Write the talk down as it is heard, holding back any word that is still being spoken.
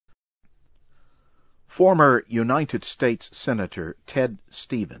Former United States Senator Ted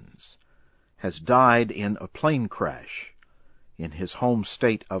Stevens has died in a plane crash in his home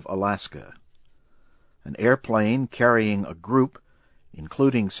state of Alaska. An airplane carrying a group,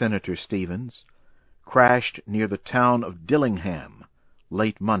 including Senator Stevens, crashed near the town of Dillingham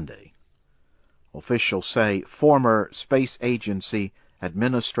late Monday. Officials say former Space Agency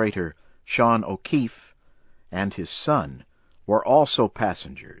Administrator Sean O'Keefe and his son were also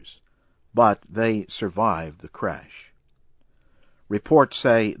passengers, but they survived the crash. Reports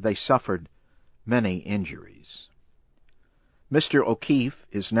say they suffered many injuries. Mr. O'Keefe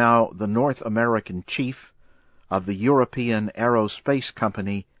is now the North American chief of the European aerospace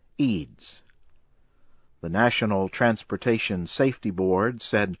company EADS. The National Transportation Safety Board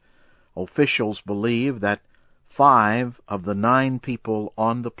said officials believe that 5 of the 9 people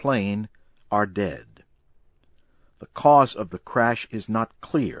on the plane are dead. The cause of the crash is not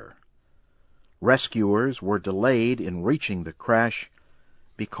clear. Rescuers were delayed in reaching the crash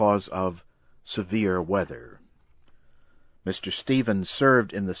because of severe weather. Mr. Stevens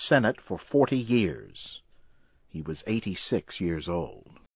served in the Senate for 40 years. He was 86 years old.